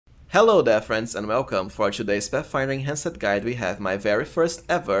Hello there friends and welcome. For today's Pathfinder Enhanced Guide we have my very first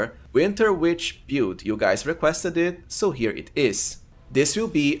ever Winter Witch build. You guys requested it, so here it is. This will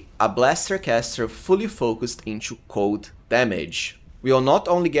be a blaster caster fully focused into cold damage. We will not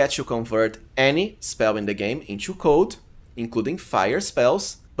only get to convert any spell in the game into cold, including fire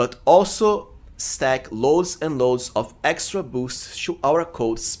spells, but also stack loads and loads of extra boosts to our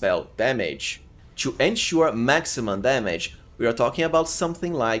cold spell damage. To ensure maximum damage, we are talking about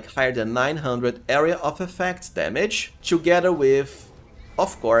something like higher than 900 area of effect damage, together with,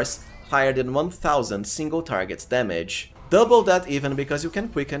 of course, higher than 1000 single target damage. Double that even because you can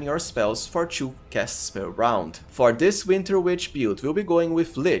quicken your spells for 2 casts per round. For this Winter Witch build, we'll be going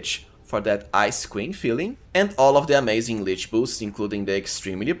with Lich for that Ice Queen feeling, and all of the amazing Lich boosts, including the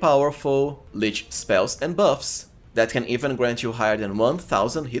extremely powerful Lich spells and buffs that can even grant you higher than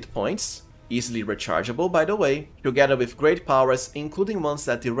 1000 hit points. Easily rechargeable by the way, together with great powers including ones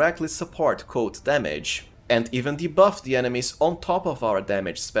that directly support cold damage, and even debuff the enemies on top of our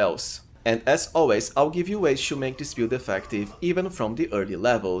damage spells. And as always, I'll give you ways to make this build effective even from the early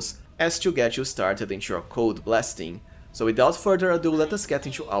levels, as to get you started into your cold blasting. So without further ado, let us get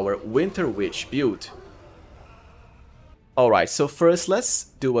into our Winter Witch build. Alright, so first let's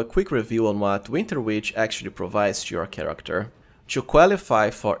do a quick review on what Winter Witch actually provides to your character. To qualify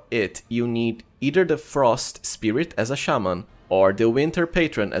for it, you need either the Frost Spirit as a Shaman, or the Winter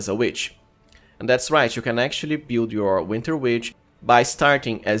Patron as a Witch. And that's right, you can actually build your Winter Witch by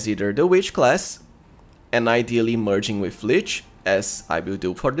starting as either the Witch class, and ideally merging with Lich, as I will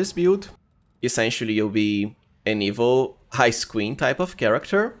do for this build. Essentially you'll be an evil Ice Queen type of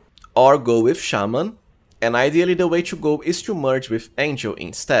character, or go with Shaman, and ideally the way to go is to merge with Angel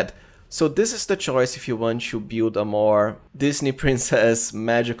instead. So this is the choice if you want to build a more Disney princess,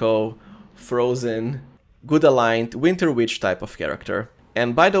 magical, frozen, good aligned Winter Witch type of character.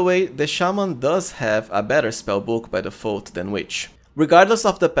 And by the way, the Shaman does have a better spellbook by default than Witch. Regardless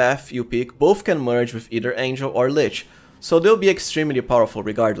of the path you pick, both can merge with either Angel or Lich, so they'll be extremely powerful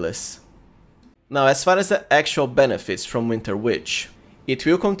regardless. Now as far as the actual benefits from Winter Witch, it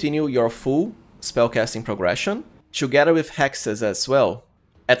will continue your full spellcasting progression, together with hexes as well.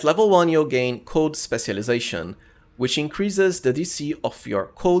 At level 1 you'll gain Cold Specialization, which increases the DC of your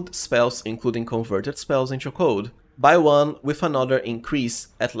cold spells, including converted spells into cold, by 1 with another increase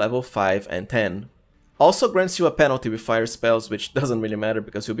at level 5 and 10. Also grants you a penalty with fire spells, which doesn't really matter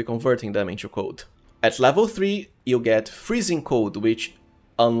because you'll be converting them into cold. At level 3 you'll get Freezing Cold, which,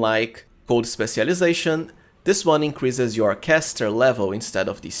 unlike Cold Specialization, this one increases your caster level instead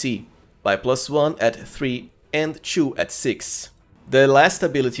of DC, by +1 at 3 and 2 at 6. The last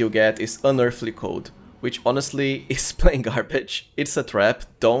ability you get is Unearthly Cold, which honestly is plain garbage. It's a trap,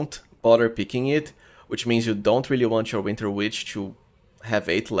 don't bother picking it, which means you don't really want your Winter Witch to have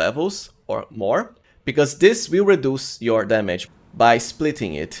 8 levels or more, because this will reduce your damage by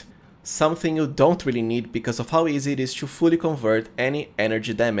splitting it. Something you don't really need because of how easy it is to fully convert any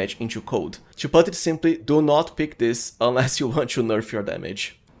energy damage into cold. To put it simply, do not pick this unless you want to nerf your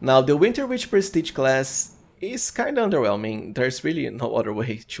damage. Now the Winter Witch Prestige class is kinda underwhelming, there's really no other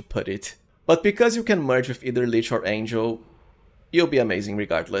way to put it. But because you can merge with either Lich or Angel, you'll be amazing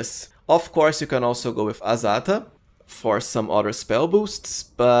regardless. Of course you can also go with AZATA for some other spell boosts,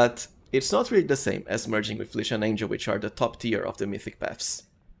 but it's not really the same as merging with Lich and Angel, which are the top tier of the mythic paths.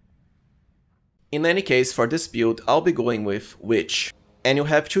 In any case, for this build I'll be going with Witch. And you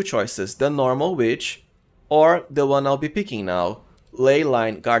have two choices, the normal Witch or the one I'll be picking now,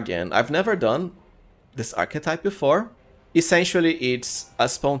 Leyline Guardian. I've never done this archetype before. Essentially it's a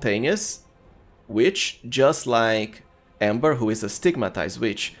spontaneous witch, just like Amber, who is a stigmatized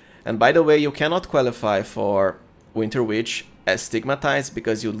witch. And by the way, you cannot qualify for Winter Witch as stigmatized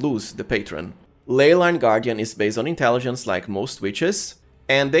because you lose the patron. Leyline Guardian is based on intelligence like most witches,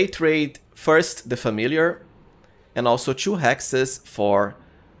 and they trade first the familiar and also 2 hexes for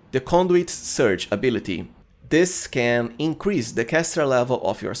the Conduit Surge ability. This can increase the caster level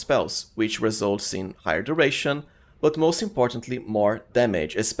of your spells, which results in higher duration, but most importantly more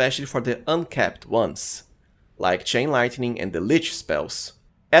damage, especially for the uncapped ones, like Chain Lightning and the Lich spells.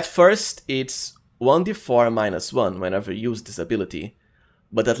 At first it's 1d4 -1 whenever you use this ability,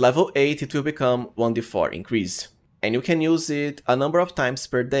 but at level 8 it will become 1d4 increase, and you can use it a number of times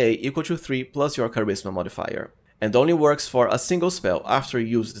per day equal to 3 plus your Charisma modifier, and only works for a single spell after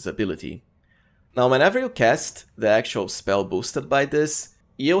you use this ability. Now whenever you cast the actual spell boosted by this,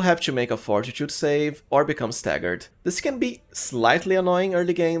 you'll have to make a Fortitude save or become staggered. This can be slightly annoying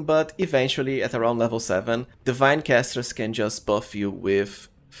early game, but eventually at around level 7, Divine Casters can just buff you with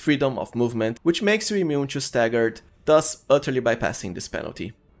Freedom of Movement, which makes you immune to staggered, thus utterly bypassing this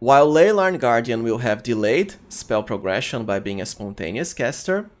penalty. While Leyline Guardian will have delayed spell progression by being a spontaneous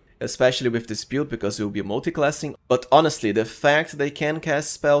caster, especially with this build because it will be multiclassing, but honestly, the fact they can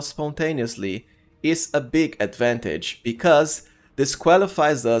cast spells spontaneously is a big advantage because this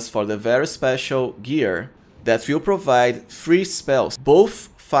qualifies us for the very special gear that will provide 3 spells, both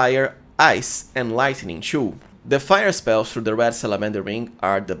fire, ice, and lightning too. The fire spells through the red salamander ring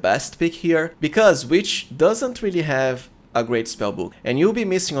are the best pick here because Witch doesn't really have a great spellbook and you'll be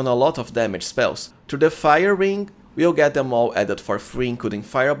missing on a lot of damage spells. Through the fire ring, we'll get them all added for free, including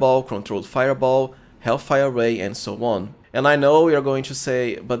Fireball, Controlled Fireball, Hellfire Ray, and so on. And I know you're going to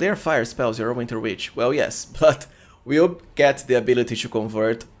say, but they're fire spells, you're a Winter Witch. Well, yes, but we'll get the ability to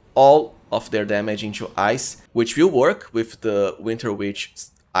convert all of their damage into ice, which will work with the Winter Witch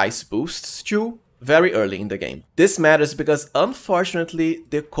ice boosts too, very early in the game. This matters because unfortunately,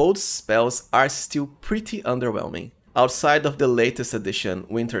 the cold spells are still pretty underwhelming, outside of the latest edition,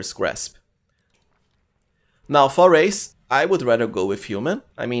 Winter's Grasp. Now for race, I would rather go with human.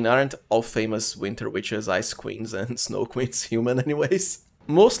 I mean, aren't all famous Winter Witches, Ice Queens and Snow Queens human anyways?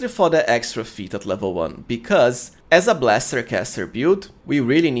 Mostly for the extra feat at level 1, because as a blaster caster build, we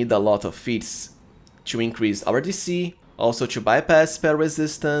really need a lot of feats to increase our DC, also to bypass spell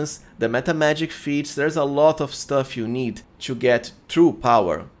resistance, the meta magic feats. There's a lot of stuff you need to get true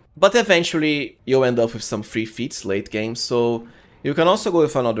power. But eventually, you'll end up with some free feats late game, so you can also go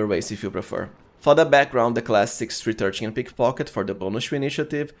with another race if you prefer. For the background, the classic Street Urchin and Pickpocket for the bonus to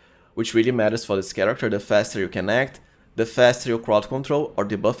initiative, which really matters for this character. The faster you can act, the faster you crowd control or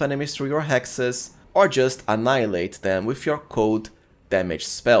debuff enemies through your hexes, or just annihilate them with your cold damage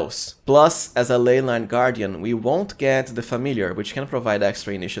spells. Plus, as a Leyline Guardian, we won't get the Familiar, which can provide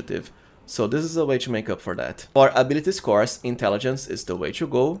extra initiative, so this is a way to make up for that. For ability scores, Intelligence is the way to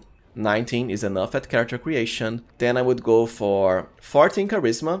go. 19 is enough at character creation. Then I would go for 14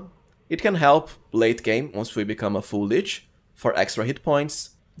 Charisma. It can help late game once we become a full Lich for extra hit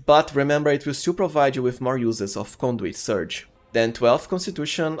points, but remember it will still provide you with more uses of Conduit Surge. Then 12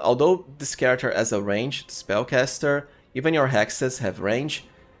 Constitution, although this character as a ranged spellcaster, even your hexes have range,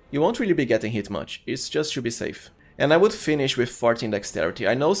 you won't really be getting hit much, it's just to be safe. And I would finish with 14 Dexterity.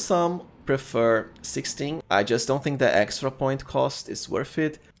 I know some prefer 16, I just don't think the extra point cost is worth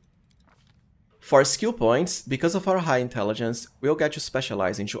it. For skill points, because of our high intelligence, we'll get to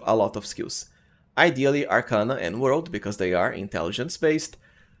specialize into a lot of skills. Ideally Arcana and World, because they are intelligence based,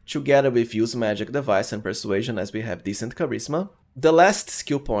 together with Use Magic, Device and Persuasion as we have decent Charisma. The last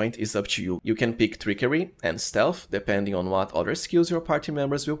skill point is up to you. You can pick Trickery and Stealth, depending on what other skills your party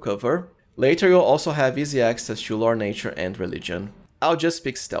members will cover. Later you'll also have easy access to Lore, Nature and Religion. I'll just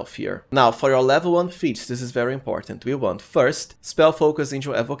pick Stealth here. Now, for your level 1 feats, this is very important. We want first, Spell Focus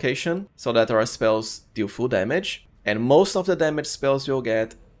into Evocation, so that our spells deal full damage, and most of the damage spells you'll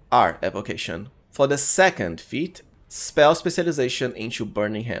get are Evocation. For the second feat, Spell Specialization into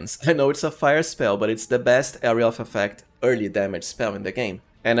Burning Hands. I know it's a fire spell, but it's the best area of effect early damage spell in the game.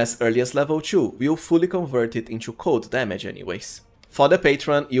 And as early as level 2, we'll fully convert it into cold damage anyways. For the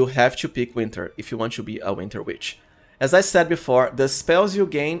patron, you have to pick Winter if you want to be a Winter Witch. As I said before, the spells you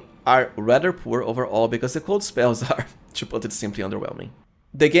gain are rather poor overall because the cold spells are, to put it simply, underwhelming.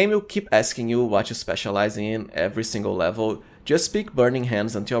 The game will keep asking you what you specialize in every single level, just pick Burning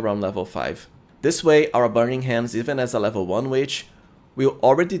Hands until around level 5. This way, our Burning Hands, even as a level 1 witch, will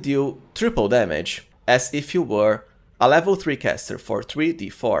already deal triple damage, as if you were a level 3 caster for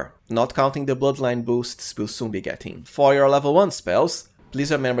 3d4, not counting the bloodline boosts we'll soon be getting. For your level 1 spells,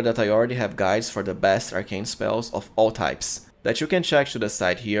 please remember that I already have guides for the best arcane spells of all types, that you can check to the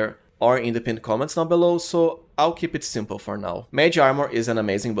side here, or in the pinned comments down below, so I'll keep it simple for now. Mage Armor is an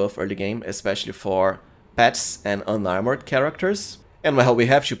amazing buff early game, especially for pets and unarmored characters, and well, we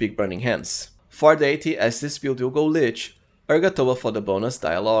have to pick Burning Hands. For deity, as this build will go Lich, Urgatoa for the bonus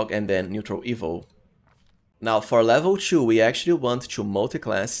dialogue, and then Neutral Evil. Now for level 2, we actually want to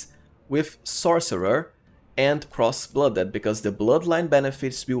multiclass with Sorcerer and Cross-Blooded, because the bloodline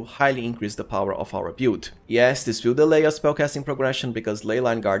benefits will highly increase the power of our build. Yes, this will delay a spellcasting progression because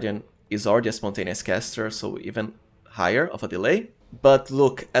Leyline Guardian is already a spontaneous caster, so even higher of a delay. But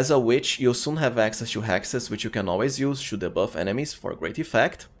look, as a witch, you'll soon have access to hexes, which you can always use to debuff enemies for great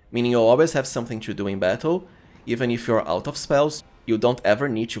effect, meaning you'll always have something to do in battle. Even if you're out of spells, you don't ever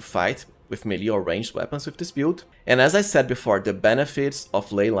need to fight with melee or ranged weapons with this build. And as I said before, the benefits of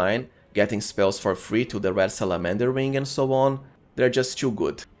Leyline, getting spells for free to the red salamander ring and so on, they're just too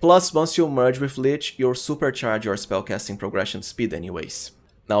good. Plus, once you merge with Lich, you'll supercharge your spellcasting progression speed anyways.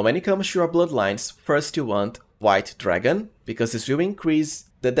 Now when it comes to your bloodlines, first you want White Dragon, because this will increase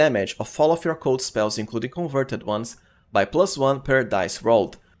the damage of all of your cold spells, including converted ones, by +1 per dice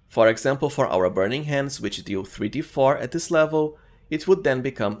rolled, For example, for our Burning Hands, which deal 3d4 at this level, it would then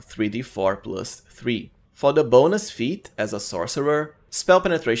become 3d4 plus 3. For the bonus feat, as a sorcerer, spell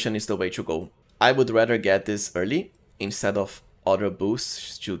penetration is the way to go. I would rather get this early, instead of other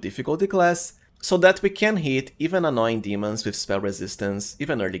boosts to difficulty class, so that we can hit even annoying demons with spell resistance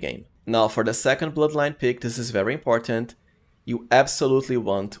even early game. Now for the second bloodline pick, this is very important. You absolutely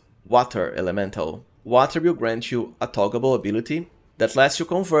want Water Elemental. Water will grant you a toggleable ability that lets you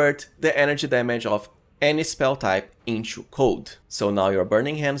convert the energy damage of any spell type into cold. So now your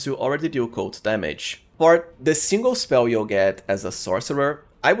Burning Hands will already deal cold damage. For the single spell you'll get as a sorcerer,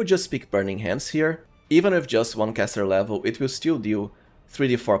 I would just pick Burning Hands here. Even with just one caster level, it will still deal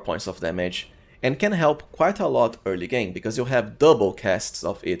 3d4 points of damage, and can help quite a lot early game, because you'll have double casts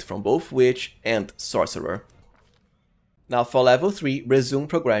of it from both Witch and Sorcerer. Now for level 3, resume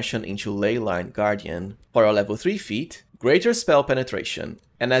progression into Leyline Guardian. For your level 3 feat, greater spell penetration.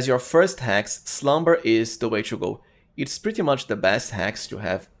 And as your first hex, Slumber is the way to go. It's pretty much the best hex to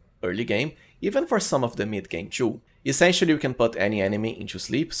have early game, even for some of the mid game too. Essentially you can put any enemy into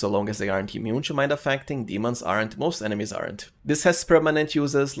sleep, so long as they aren't immune to mind affecting, demons aren't, most enemies aren't. This has permanent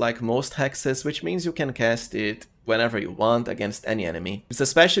uses like most hexes, which means you can cast it whenever you want against any enemy. It's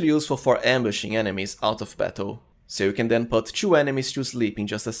especially useful for ambushing enemies out of battle, so you can then put 2 enemies to sleep in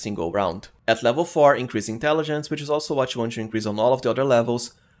just a single round. At level 4, increase intelligence, which is also what you want to increase on all of the other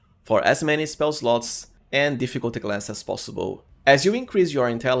levels, for as many spell slots and difficulty class as possible. As you increase your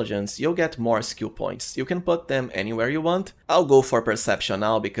intelligence, you'll get more skill points. You can put them anywhere you want. I'll go for Perception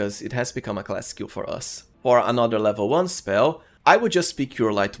now because it has become a class skill for us. For another level 1 spell, I would just pick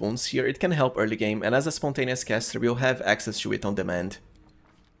Cure Light Wounds here. It can help early game, and as a spontaneous caster, you'll have access to it on demand.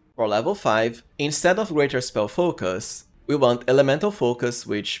 For level 5, instead of Greater Spell Focus, we want Elemental Focus,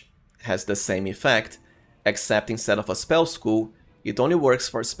 which has the same effect, except instead of a spell school, it only works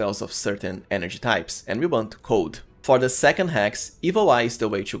for spells of certain energy types, and we want Cold. For the second hex, Evil Eye is the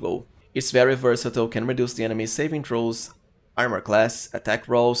way to go. It's very versatile, can reduce the enemy's saving throws, armor class, attack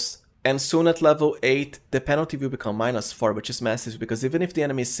rolls, and soon at level 8, the penalty will become -4, which is massive because even if the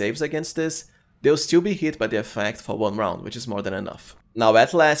enemy saves against this, they'll still be hit by the effect for 1 round, which is more than enough. Now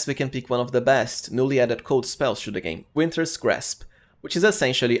at last we can pick one of the best, newly added cold spells to the game, Winter's Grasp, which is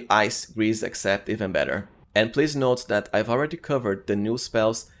essentially Ice Grease except even better. And please note that I've already covered the new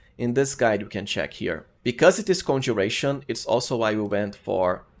spells in this guide you can check here. Because it is Conjuration, it's also why we went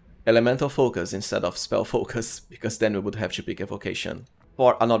for Elemental Focus instead of Spell Focus, because then we would have to pick Evocation.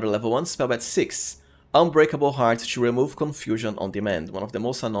 For another level 1 spell at 6, Unbreakable Heart to remove Confusion on demand, one of the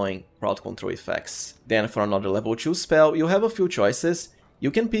most annoying crowd control effects. Then for another level 2 spell, you have a few choices.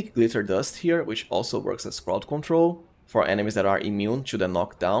 You can pick Glitter Dust here, which also works as crowd control, for enemies that are immune to the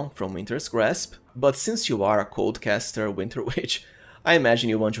knockdown from Winter's Grasp. But since you are a cold caster, Winter Witch, I imagine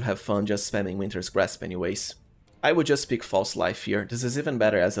you want to have fun just spamming Winter's Grasp anyways. I would just pick False Life here, this is even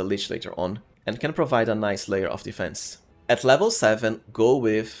better as a Lich later on, and can provide a nice layer of defense. At level 7, go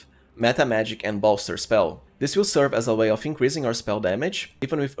with Meta Magic and Bolster spell. This will serve as a way of increasing our spell damage,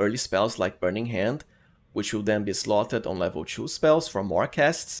 even with early spells like Burning Hand, which will then be slotted on level 2 spells for more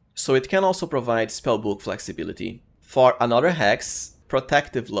casts, so it can also provide spellbook flexibility. For another hex,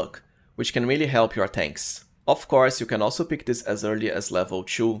 Protective Luck, which can really help your tanks. Of course, you can also pick this as early as level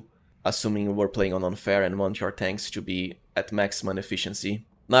 2, assuming you were playing on Unfair and want your tanks to be at maximum efficiency.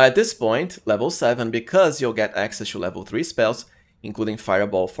 Now at this point, level 7, because you'll get access to level 3 spells, including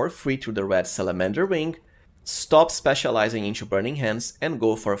Fireball for free through the red Salamander Ring, stop specializing into Burning Hands and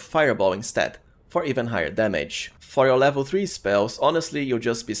go for Fireball instead, for even higher damage. For your level 3 spells, honestly you'll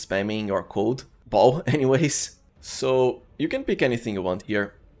just be spamming your Cold Ball anyways, so you can pick anything you want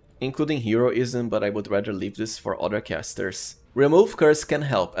here, including Heroism, but I would rather leave this for other casters. Remove Curse can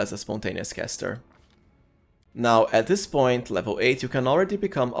help as a spontaneous caster. Now at this point, level 8, you can already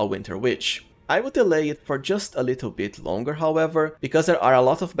become a Winter Witch. I would delay it for just a little bit longer, however, because there are a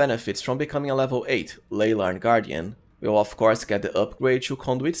lot of benefits from becoming a level 8 Leyline Guardian. We'll of course get the upgrade to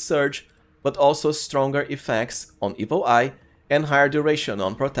Conduit Surge, but also stronger effects on Evil Eye and higher duration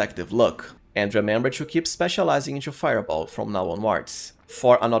on Protective Luck. And remember to keep specializing into Fireball from now onwards.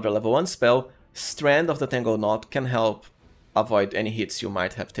 For another level 1 spell, Strand of the Tangled Knot can help avoid any hits you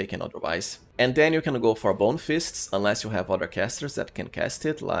might have taken otherwise. And then you can go for Bone Fists, unless you have other casters that can cast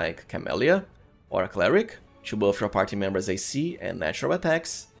it, like Camellia or a Cleric, to buff your party members' AC and natural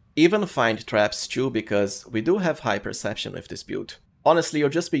attacks. Even Find Traps too, because we do have high perception with this build. Honestly, you'll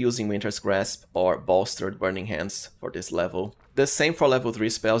just be using Winter's Grasp or Bolstered Burning Hands for this level. The same for level 3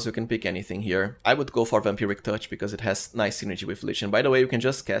 spells, you can pick anything here. I would go for Vampiric Touch because it has nice synergy with Lich, and by the way, you can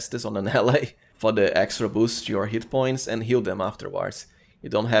just cast this on an ally for the extra boost to your hit points and heal them afterwards. You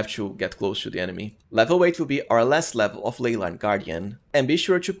don't have to get close to the enemy. Level 8 will be our last level of Leyline Guardian. And be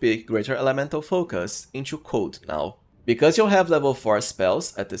sure to pick Greater Elemental Focus into Code now. Because you'll have level 4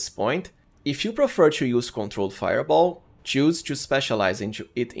 spells at this point, if you prefer to use Controlled Fireball, choose to specialize into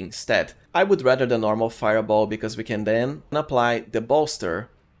it instead. I would rather the normal Fireball because we can then apply the Bolster,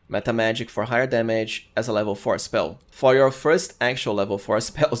 Meta Magic for higher damage as a level 4 spell. For your first actual level 4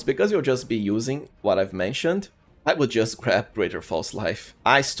 spells, because you'll just be using what I've mentioned, I would just grab Greater False Life.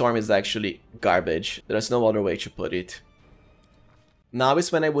 Ice Storm is actually garbage. There's no other way to put it. Now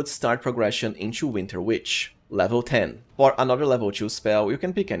is when I would start progression into Winter Witch, level 10. For another level 2 spell, you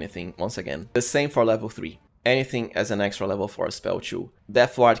can pick anything, once again. The same for level 3. Anything as an extra level 4 spell too.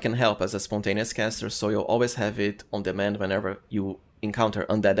 Death Ward can help as a spontaneous caster, so you'll always have it on demand whenever you encounter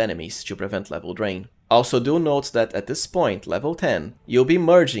undead enemies to prevent level drain. Also do note that at this point, level 10, you'll be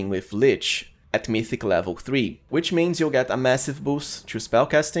merging with Lich at Mythic level 3, which means you'll get a massive boost to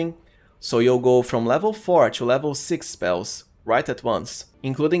spellcasting, so you'll go from level 4 to level 6 spells right at once,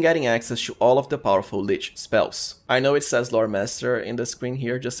 including getting access to all of the powerful Lich spells. I know it says Lore Master in the screen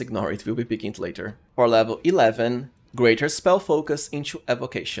here, just ignore it, we'll be picking it later. For level 11, Greater Spell Focus into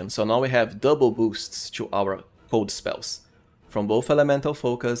Evocation, so now we have double boosts to our code spells, from both Elemental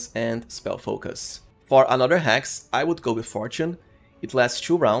Focus and Spell Focus. For another hex, I would go with Fortune. It lasts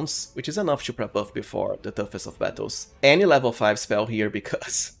 2 rounds, which is enough to prep buff before the toughest of battles. Any level 5 spell here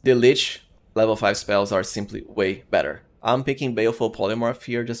because the Lich level 5 spells are simply way better. I'm picking Baleful Polymorph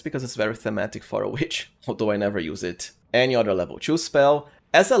here just because it's very thematic for a Witch, although I never use it. Any other level 2 spell.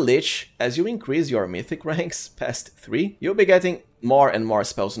 As a Lich, as you increase your Mythic ranks past 3, you'll be getting more and more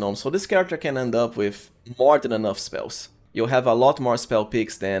spells known, so this character can end up with more than enough spells. You'll have a lot more spell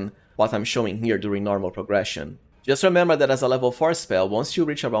picks than what I'm showing here during normal progression. Just remember that as a level 4 spell, once you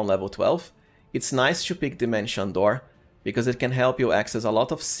reach around level 12, it's nice to pick Dimension Door, because it can help you access a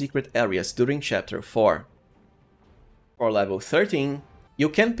lot of secret areas during Chapter 4. For level 13, you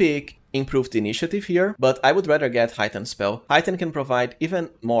can pick Improved Initiative here, but I would rather get Heightened Spell. Heightened can provide even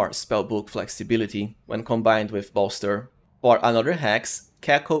more spellbook flexibility when combined with Bolster. For another hex,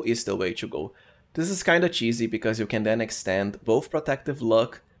 Cackle is the way to go. This is kinda cheesy because you can then extend both Protective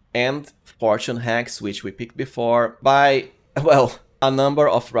Luck and Fortune Hex, which we picked before, by, well, a number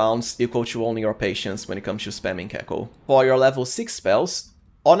of rounds equal to only your patience when it comes to spamming Cackle. For your level 6 spells,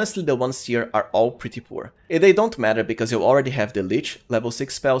 honestly the ones here are all pretty poor. They don't matter because you already have the Lich level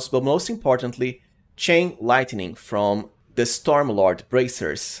 6 spells, but most importantly, Chain Lightning from the Stormlord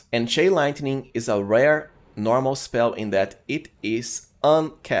Bracers. And Chain Lightning is a rare normal spell in that it is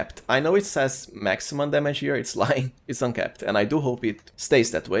uncapped. I know it says maximum damage here, it's lying, it's uncapped, and I do hope it stays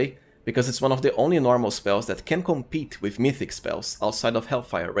that way, because it's one of the only normal spells that can compete with mythic spells outside of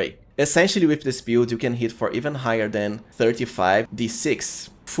Hellfire Ray. Essentially with this build you can hit for even higher than 35 d6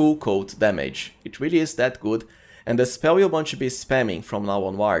 full coat damage. It really is that good, and the spell you want to be spamming from now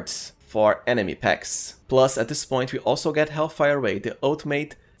onwards for enemy packs. Plus at this point we also get Hellfire Ray, the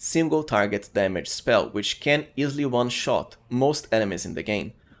ultimate single target damage spell, which can easily one-shot most enemies in the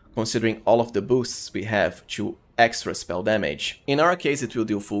game, considering all of the boosts we have to extra spell damage. In our case it will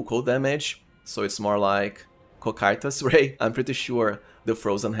do full cold damage, so it's more like Cocytus Ray. I'm pretty sure the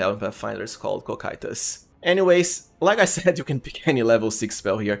Frozen Hell in Pathfinder is called Cocytus. Anyways, like I said, you can pick any level 6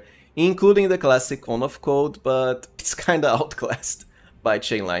 spell here, including the classic Cone of Cold, but it's kinda outclassed by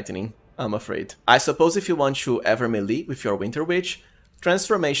Chain Lightning, I'm afraid. I suppose if you want to ever melee with your Winter Witch,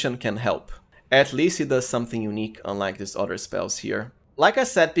 Transformation can help. At least it does something unique unlike these other spells here. Like I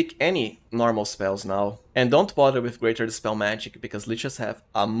said, pick any normal spells now, and don't bother with Greater Dispel Magic because Liches have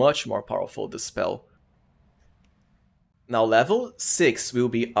a much more powerful Dispel. Now level 6 will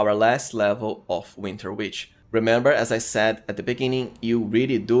be our last level of Winter Witch. Remember, as I said at the beginning, you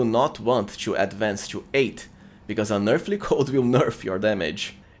really do not want to advance to 8, because Unearthly Cold will nerf your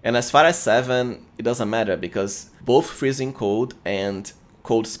damage. And as far as 7, it doesn't matter because both Freezing Cold and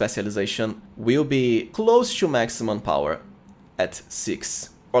Cold Specialization will be close to maximum power at 6.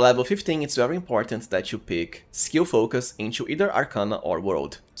 For level 15, it's very important that you pick Skill Focus into either Arcana or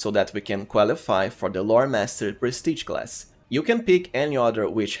World, so that we can qualify for the Lore Master Prestige class. You can pick any other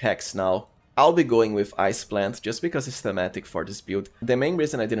Witch Hex now. I'll be going with Ice Plant just because it's thematic for this build. The main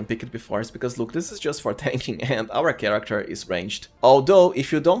reason I didn't pick it before is because look, this is just for tanking and our character is ranged. Although,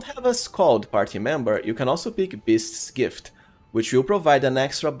 if you don't have a Scald party member, you can also pick Beast's Gift, which will provide an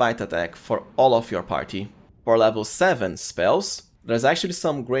extra bite attack for all of your party. For level 7 spells, there's actually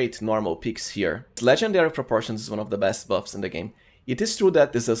some great normal picks here. Legendary Proportions is one of the best buffs in the game. It is true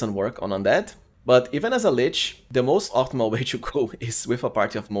that this doesn't work on Undead, But even as a Lich, the most optimal way to go is with a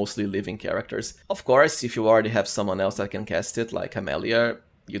party of mostly living characters. Of course, if you already have someone else that can cast it, like Amelia,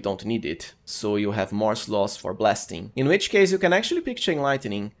 you don't need it, so you have more slots for blasting. In which case you can actually pick Chain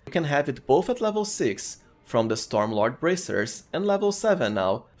Lightning. You can have it both at level 6 from the Stormlord Bracers and level 7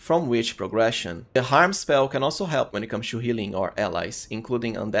 now from Witch Progression. The Harm spell can also help when it comes to healing our allies,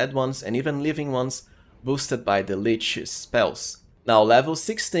 including undead ones and even living ones boosted by the Lich's spells. Now level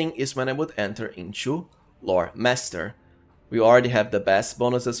 16 is when I would enter into Lore Master. We already have the best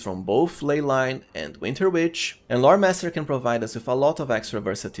bonuses from both Leyline and Winter Witch, and Lore Master can provide us with a lot of extra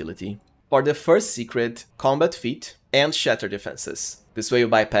versatility. For the first secret, Combat Feat and Shatter defenses. This way you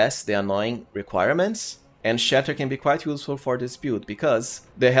bypass the annoying requirements, and Shatter can be quite useful for this build because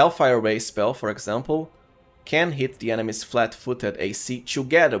the Hellfire Ray spell, for example, can hit the enemy's flat-footed AC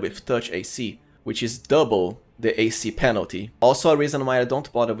together with touch AC, which is double the AC penalty. Also a reason why I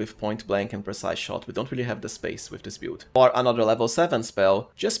don't bother with point blank and precise shot, we don't really have the space with this build. For another level 7 spell,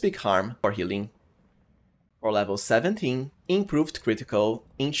 just pick Harm for healing. For level 17, improved critical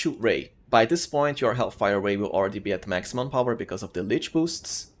into Ray. By this point your Hellfire Ray will already be at maximum power because of the Lich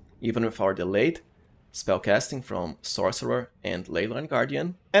boosts, even with our delayed spellcasting from Sorcerer and Leyline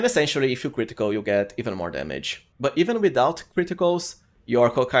Guardian. And essentially if you critical you get even more damage. But even without criticals,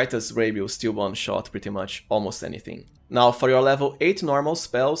 your Cocytus Ray will still one-shot pretty much almost anything. Now for your level 8 normal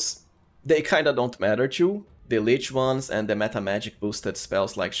spells, they kinda don't matter too. The Lich ones and the meta magic boosted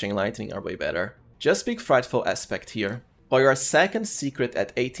spells like Chain Lightning are way better. Just pick Frightful Aspect here. For your second secret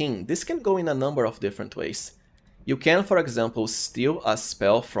at 18, this can go in a number of different ways. You can, for example, steal a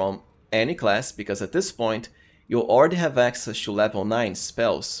spell from any class, because at this point you already have access to level 9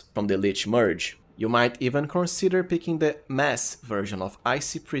 spells from the Lich merge. You might even consider picking the Mass version of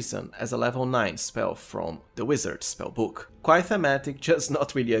Icy Prison as a level 9 spell from the Wizard spellbook. Quite thematic, just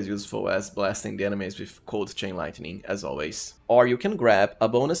not really as useful as blasting the enemies with Cold Chain Lightning as always. Or you can grab a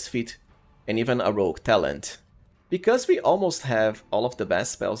bonus feat and even a rogue talent. Because we almost have all of the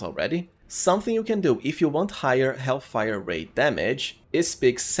best spells already, something you can do if you want higher Hellfire Ray damage is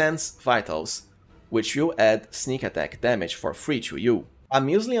pick Sense Vitals, which will add sneak attack damage for free to you.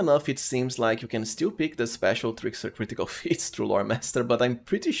 Amusingly enough, it seems like you can still pick the special Trickster critical feats through Lore Master, but I'm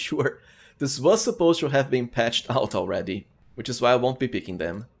pretty sure this was supposed to have been patched out already, which is why I won't be picking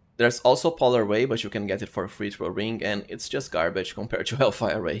them. There's also Polar Ray, but you can get it for free through a ring, and it's just garbage compared to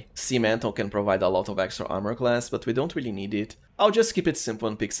Hellfire Ray. Sea Mantle can provide a lot of extra armor class, but we don't really need it. I'll just keep it simple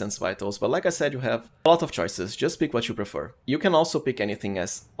and pick Sense Vitals, but like I said, you have a lot of choices, just pick what you prefer. You can also pick anything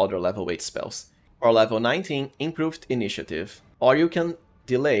as other level 8 spells. Or level 19, Improved Initiative. Or you can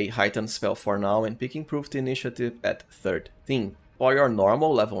delay Heightened Spell for now and pick Improved Initiative at 13. For your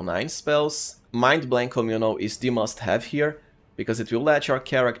normal level 9 spells, Mind Blank Communal is the must-have here, because it will let your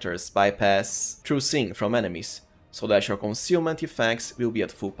characters bypass True Seeing from enemies, so that your concealment effects will be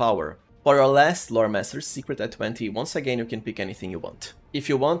at full power. For your last Lore Master secret at 20, once again you can pick anything you want. If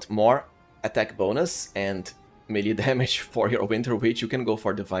you want more attack bonus and melee damage for your Winter Witch, you can go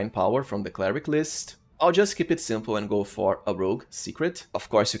for Divine Power from the Cleric list. I'll just keep it simple and go for a Rogue secret. Of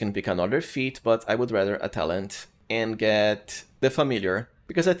course you can pick another feat, but I would rather a talent and get the Familiar,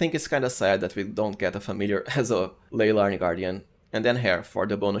 because I think it's kinda sad that we don't get a Familiar as a Leyline Guardian. And then Hair for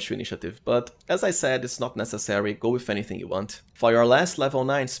the bonus to initiative, but as I said, it's not necessary, go with anything you want. For your last level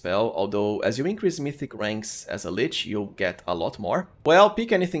 9 spell, although as you increase mythic ranks as a Lich, you'll get a lot more. Well,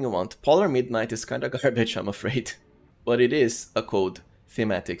 pick anything you want. Polar Midnight is kinda garbage, I'm afraid. But it is a cold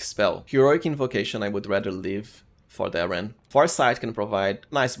thematic spell. Heroic Invocation I would rather leave for Darren. Foresight can provide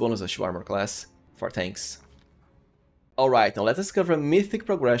nice bonuses to armor class for tanks. Alright, now let us cover Mythic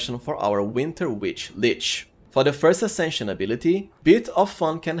Progression for our Winter Witch Lich. For the first Ascension ability, Bit of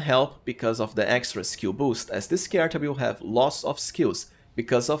Fun can help because of the extra skill boost, as this character will have loss of skills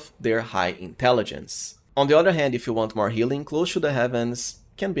because of their high intelligence. On the other hand, if you want more healing, Close to the Heavens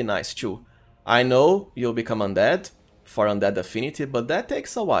can be nice too. I know you'll become undead for Undead Affinity, but that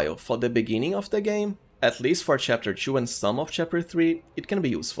takes a while. For the beginning of the game, at least for Chapter 2 and some of Chapter 3, it can be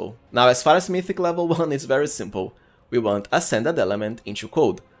useful. Now as far as Mythic level 1, it's very simple. We want Ascended Element into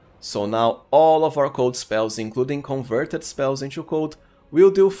Cold. So now all of our cold spells, including converted spells into cold, will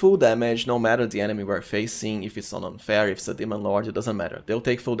do full damage no matter the enemy we're facing, if it's on Unfair, if it's a Demon Lord, it doesn't matter, they'll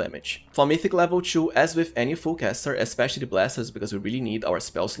take full damage. For Mythic level 2, as with any full caster, especially Blasters, because we really need our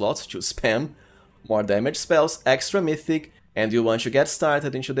spell slots to spam more damage spells, extra Mythic, and you want to get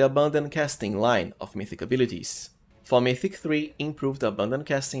started into the Abundant Casting line of Mythic abilities. For Mythic 3, improved Abundant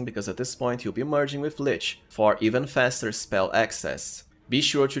Casting, because at this point you'll be merging with Lich for even faster spell access. Be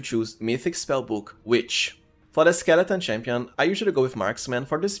sure to choose Mythic Spellbook Witch. For the Skeleton Champion, I usually go with Marksman.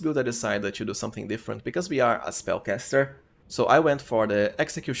 For this build I decided to do something different because we are a spellcaster, so I went for the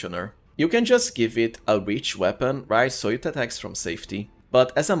Executioner. You can just give it a reach weapon, right, so it attacks from safety.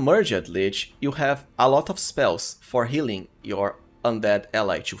 But as a merged Lich, you have a lot of spells for healing your undead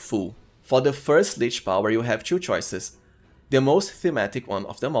ally to full. For the first Lich power you have two choices. The most thematic one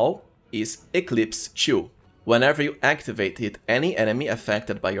of them all is Eclipse Chill. Whenever you activate it, any enemy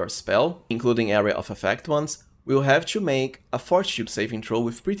affected by your spell, including area of effect ones, will have to make a Fortitude saving throw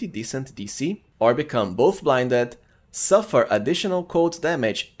with pretty decent DC, or become both blinded, suffer additional cold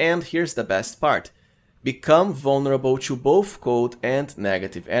damage, and here's the best part, become vulnerable to both cold and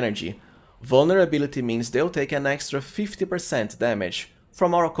negative energy. Vulnerability means they'll take an extra 50% damage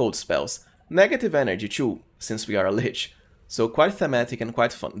from our cold spells. Negative energy too, since we are a Lich. So quite thematic and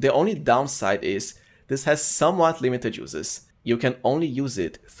quite fun. The only downside is this has somewhat limited uses. You can only use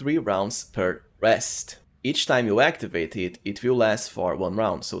it 3 rounds per rest. Each time you activate it, it will last for 1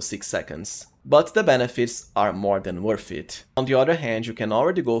 round, so 6 seconds. But the benefits are more than worth it. On the other hand, you can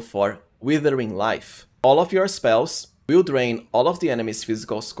already go for Withering Life. All of your spells will drain all of the enemy's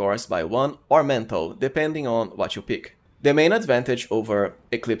physical scores by 1 or mental, depending on what you pick. The main advantage over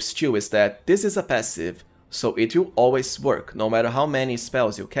Eclipse Chill is that this is a passive, so it will always work, no matter how many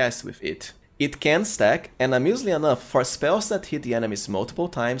spells you cast with it. It can stack, and amusingly enough, for spells that hit the enemies multiple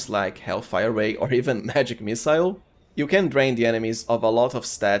times, like Hellfire Ray or even Magic Missile, you can drain the enemies of a lot of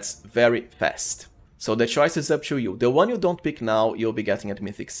stats very fast. So the choice is up to you. The one you don't pick now, you'll be getting at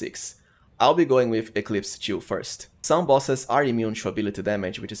Mythic 6. I'll be going with Eclipse Chill first. Some bosses are immune to ability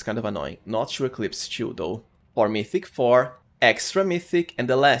damage, which is kind of annoying. Not to Eclipse Chill though. For Mythic 4, Extra Mythic, and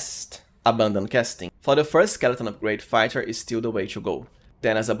the last, Abandon Casting. For the first skeleton upgrade, Fighter is still the way to go.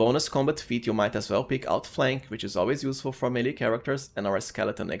 Then as a bonus combat feat you might as well pick Outflank, which is always useful for melee characters, and our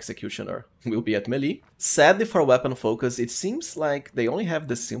Skeleton Executioner will be at melee. Sadly for weapon focus, it seems like they only have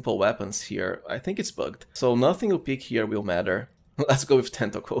the simple weapons here. I think it's bugged. So nothing you pick here will matter. Let's go with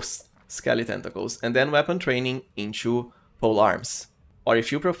Tentacles. Skelly Tentacles. And then weapon training into Pole Arms. Or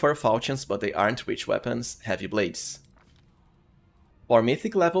if you prefer Falchions but they aren't rich weapons, Heavy Blades. For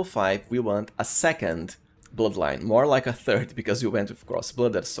Mythic level 5 we want a second Bloodline, more like a third because we went with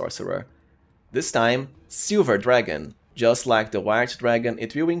Cross-Blooded Sorcerer. This time, Silver Dragon. Just like the White Dragon,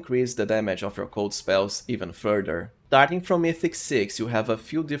 it will increase the damage of your cold spells even further. Starting from Mythic 6, you have a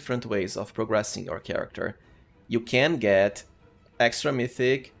few different ways of progressing your character. You can get Extra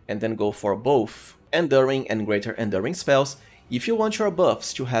Mythic and then go for both Enduring and Greater Enduring spells if you want your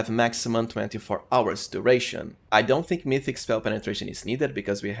buffs to have maximum 24 hours duration. I don't think Mythic spell penetration is needed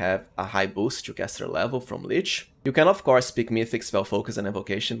because we have a high boost to caster level from Lich. You can of course pick Mythic spell focus and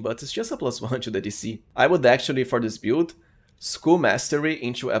evocation, but it's just a +1 to the DC. I would actually for this build School Mastery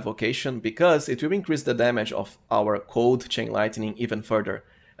into evocation because it will increase the damage of our cold Chain Lightning even further.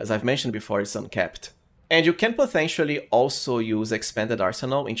 As I've mentioned before, it's uncapped. And you can potentially also use Expanded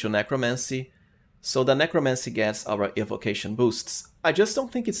Arsenal into Necromancy, so the Necromancy gets our evocation boosts. I just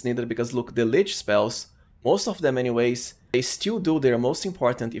don't think it's needed because look, the Lich spells, most of them anyways, they still do their most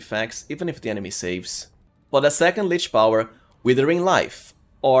important effects even if the enemy saves. For the second Lich power, Withering Life,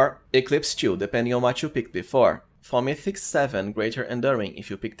 or Eclipse Chill, depending on what you picked before. For Mythic 7, Greater Enduring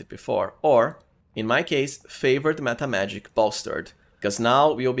if you picked it before, or, in my case, Favored Meta Magic Bolstered, because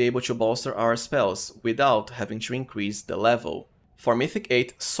now we'll be able to bolster our spells without having to increase the level. For Mythic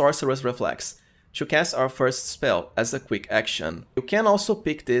 8, Sorcerer's Reflex, to cast our first spell as a quick action. You can also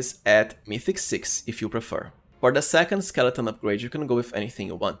pick this at Mythic 6 if you prefer. For the second skeleton upgrade you can go with anything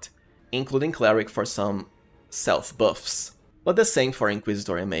you want, including Cleric for some self buffs, but the same for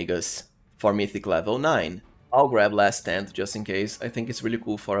Inquisitor and Magus. For Mythic level 9, I'll grab Last Stand just in case. I think it's really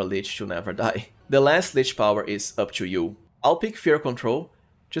cool for a Lich to never die. The last Lich power is up to you. I'll pick Fear Control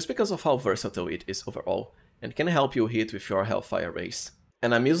just because of how versatile it is overall and can help you hit with your Hellfire Rays.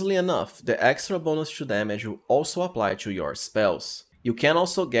 And amusingly enough, the extra bonus to damage will also apply to your spells. You can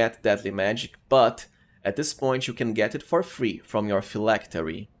also get Deadly Magic, but at this point you can get it for free from your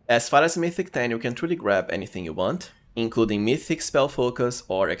Phylactery. As far as Mythic 10, you can truly grab anything you want, including Mythic Spell Focus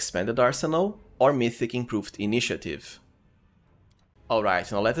or Expanded Arsenal, or Mythic Improved Initiative.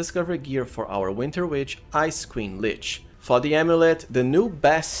 Alright, now let's discover gear for our Winter Witch Ice Queen Lich. For the amulet, the new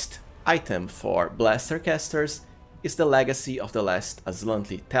best item for Blaster casters is the Legacy of the Last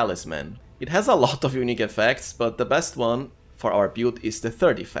Azlanti Talisman. It has a lot of unique effects, but the best one for our build is the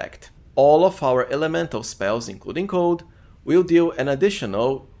third effect. All of our elemental spells, including cold, will deal an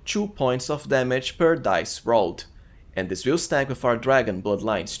additional 2 points of damage per dice rolled, and this will stack with our dragon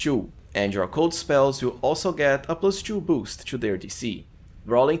bloodlines too, and your cold spells will also get a +2 boost to their DC.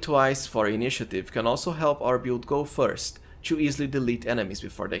 Rolling twice for initiative can also help our build go first, to easily delete enemies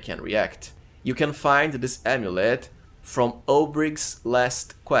before they can react. You can find this amulet from Obrig's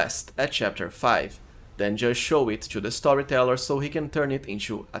last quest at chapter 5, then just show it to the storyteller so he can turn it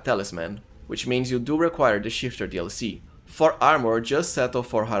into a talisman, which means you do require the Shifter DLC. For armor, just settle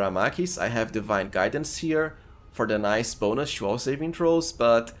for Haramakis. I have Divine Guidance here for the nice bonus to all saving throws,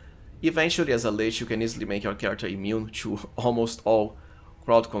 but eventually as a Lich you can easily make your character immune to almost all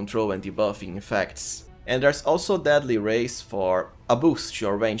crowd control and debuffing effects. And there's also Deadly Race for a boost to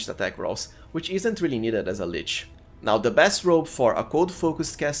your ranged attack rolls, which isn't really needed as a Lich. Now the best robe for a cold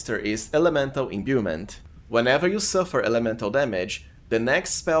focused caster is Elemental Imbuement. Whenever you suffer elemental damage, the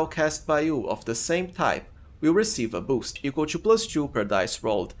next spell cast by you of the same type will receive a boost equal to +2 per dice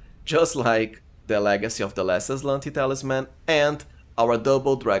rolled, just like the Legacy of the Last Aslanti Talisman and our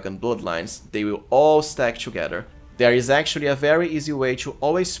double dragon bloodlines. They will all stack together. There is actually a very easy way to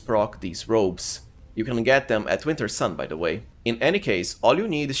always proc these robes. You can get them at Winter Sun, by the way. In any case, all you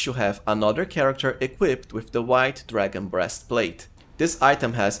need is to have another character equipped with the White Dragon Breastplate. This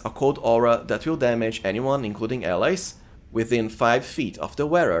item has a cold aura that will damage anyone, including allies, within 5 feet of the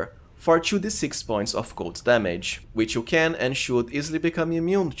wearer for 2d6 points of cold damage, which you can and should easily become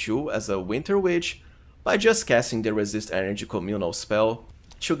immune to as a Winter Witch by just casting the Resist Energy Communal spell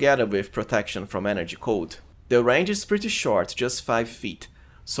together with Protection from Energy Cold. The range is pretty short, just 5 feet,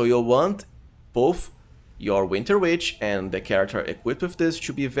 so you'll want both your Winter Witch and the character equipped with this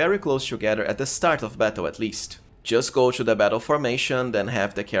to be very close together at the start of battle at least. Just go to the battle formation, then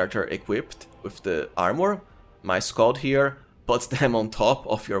have the character equipped with the armor, my Scald here, put them on top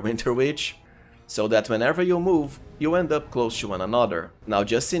of your Winter Witch, so that whenever you move, you end up close to one another. Now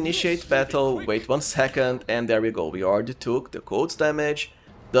just initiate battle, wait 1 second, and there we go, we already took the cold damage,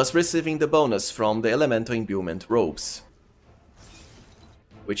 thus receiving the bonus from the Elemental Imbuement robes,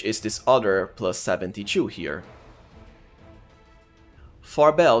 which is this other +72 here.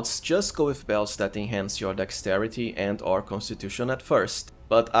 For belts, just go with belts that enhance your dexterity and or constitution at first,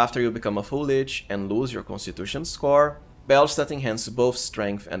 but after you become a full Lich and lose your constitution score, belts that enhance both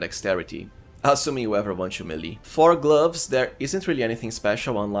strength and dexterity, assuming you ever want to melee. For gloves, there isn't really anything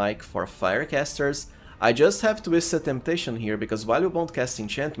special unlike for firecasters. I just have Twisted Temptation here because while you won't cast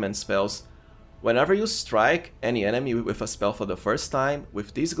enchantment spells, whenever you strike any enemy with a spell for the first time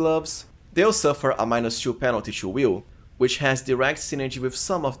with these gloves, they'll suffer a -2 penalty to will, which has direct synergy with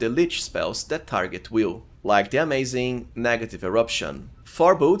some of the Lich spells that target will, like the amazing Negative Eruption.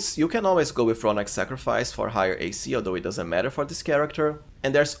 For boots, you can always go with Ronak Sacrifice for higher AC, although it doesn't matter for this character,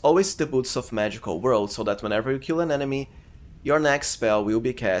 and there's always the Boots of Magical World, so that whenever you kill an enemy, your next spell will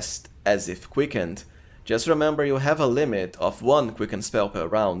be cast as if quickened. Just remember you have a limit of 1 quickened spell per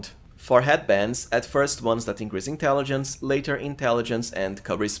round. For headbands, at first ones that increase intelligence, later intelligence and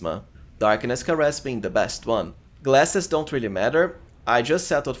charisma, Darkness Caress being the best one. Glasses don't really matter, I just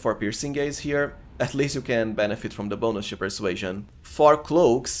settled for Piercing Gaze here, at least you can benefit from the bonus to Persuasion. For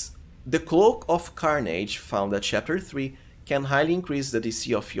cloaks, the Cloak of Carnage found at chapter 3 can highly increase the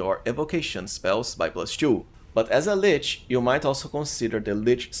DC of your evocation spells by +2, but as a Lich, you might also consider the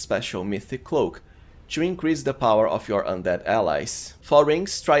Lich Special Mythic Cloak to increase the power of your undead allies. For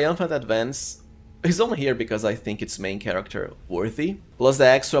rings, Triumphant Advance is only here because I think its main character worthy, plus the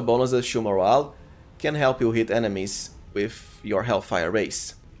extra bonuses to morale can help you hit enemies with your Hellfire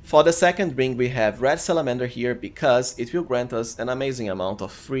race. For the second ring we have Red Salamander here because it will grant us an amazing amount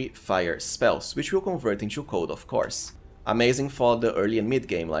of free fire spells, which will convert into cold of course. Amazing for the early and mid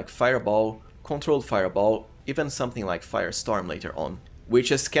game like Fireball, Controlled Fireball, even something like Firestorm later on.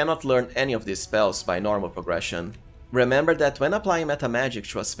 Witches cannot learn any of these spells by normal progression. Remember that when applying meta magic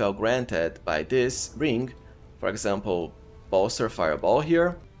to a spell granted by this ring, for example Bolster Fireball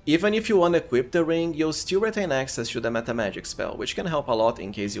here, even if you unequip the ring, you'll still retain access to the meta magic spell, which can help a lot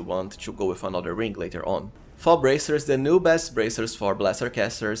in case you want to go with another ring later on. For bracers, the new best bracers for Blaster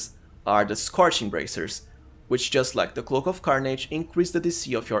casters are the Scorching Bracers, which just like the Cloak of Carnage increase the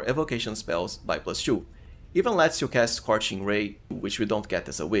DC of your evocation spells by +2. Even lets you cast Scorching Ray, which we don't get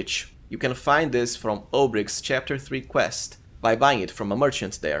as a witch. You can find this from Obrig's chapter 3 quest by buying it from a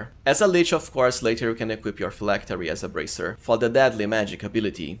merchant there. As a Lich, of course, later you can equip your Phylactery as a bracer for the Deadly Magic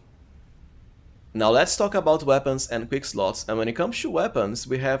ability. Now let's talk about weapons and Quickslots, and when it comes to weapons,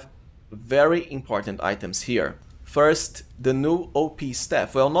 we have very important items here. First, the new OP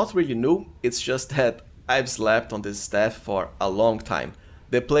staff. Well, not really new, it's just that I've slept on this staff for a long time.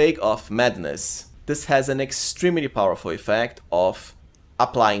 The Plague of Madness. This has an extremely powerful effect of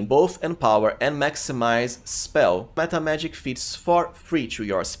applying both Empower and Maximize spell meta magic feats for free to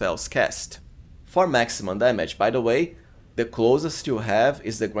your spells cast. For maximum damage, by the way, The closest you have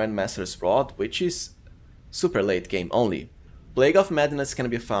is the Grandmaster's Rod, which is super late game only. Plague of Madness can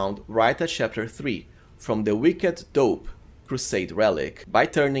be found right at chapter 3 from the Wicked Dope Crusade relic by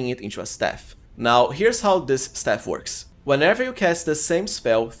turning it into a staff. Now here's how this staff works. Whenever you cast the same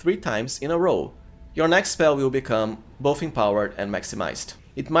spell 3 times in a row, your next spell will become both empowered and maximized.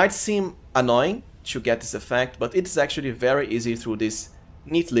 It might seem annoying to get this effect, but it's actually very easy through this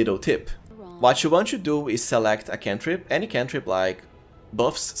neat little tip. What you want to do is select a cantrip, any cantrip like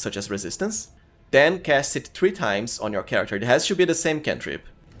buffs such as resistance, then cast it 3 times on your character. It has to be the same cantrip.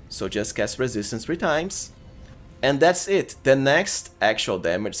 So just cast resistance 3 times, and that's it. The next actual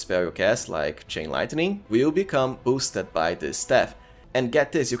damage spell you cast, like Chain Lightning, will become boosted by this staff. And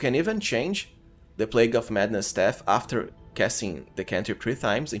get this, you can even change the Plague of Madness staff after casting the cantrip 3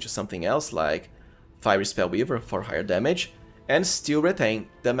 times into something else, like Fiery Spellweaver for higher damage, and still retain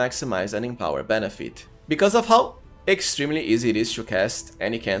the maximize and empower benefit. Because of how extremely easy it is to cast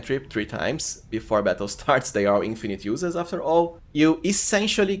any cantrip 3 times before battle starts, they are infinite uses after all, you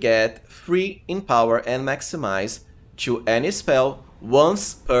essentially get free empower and maximize to any spell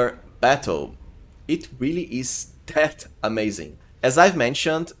once per battle. It really is that amazing. As I've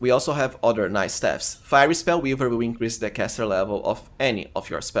mentioned, we also have other nice staffs. Fiery Spellweaver will increase the caster level of any of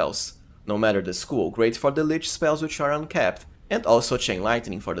your spells, no matter the school, great for the Lich spells which are uncapped, and also Chain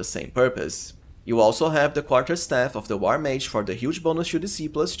Lightning for the same purpose. You also have the Quarterstaff of the War Mage for the huge bonus to DC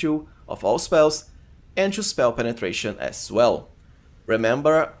 +2 of all spells, and to spell penetration as well.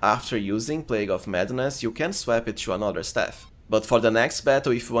 Remember, after using Plague of Madness, you can swap it to another staff. But for the next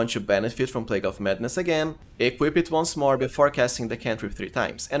battle, if you want to benefit from Plague of Madness again, equip it once more before casting the cantrip 3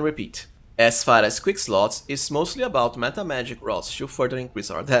 times, and repeat. As far as Quickslots, it's mostly about meta magic rods to further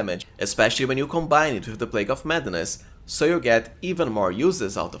increase our damage, especially when you combine it with the Plague of Madness, so you get even more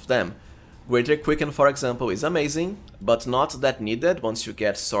uses out of them. Greater Quicken, for example, is amazing, but not that needed once you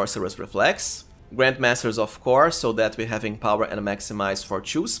get Sorcerer's Reflex. Grandmasters, of course, so that we have Empower and Maximize for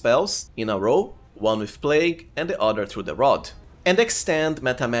 2 spells in a row, one with Plague and the other through the Rod. And extend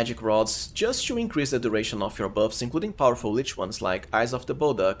meta magic rods just to increase the duration of your buffs, including powerful Lich ones like Eyes of the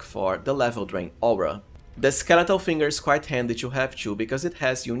Bulldog for the level drain aura. The Skeletal Finger is quite handy to have too, because it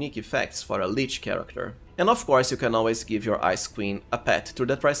has unique effects for a Lich character. And of course you can always give your Ice Queen a pet through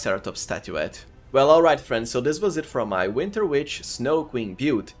the Triceratops statuette. Well, alright friends, so this was it for my Winter Witch Snow Queen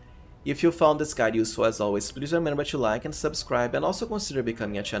build. If you found this guide useful as always, please remember to like and subscribe, and also consider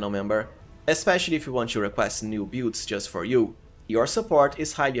becoming a channel member, especially if you want to request new builds just for you. Your support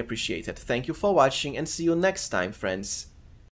is highly appreciated. Thank you for watching, and see you next time, friends.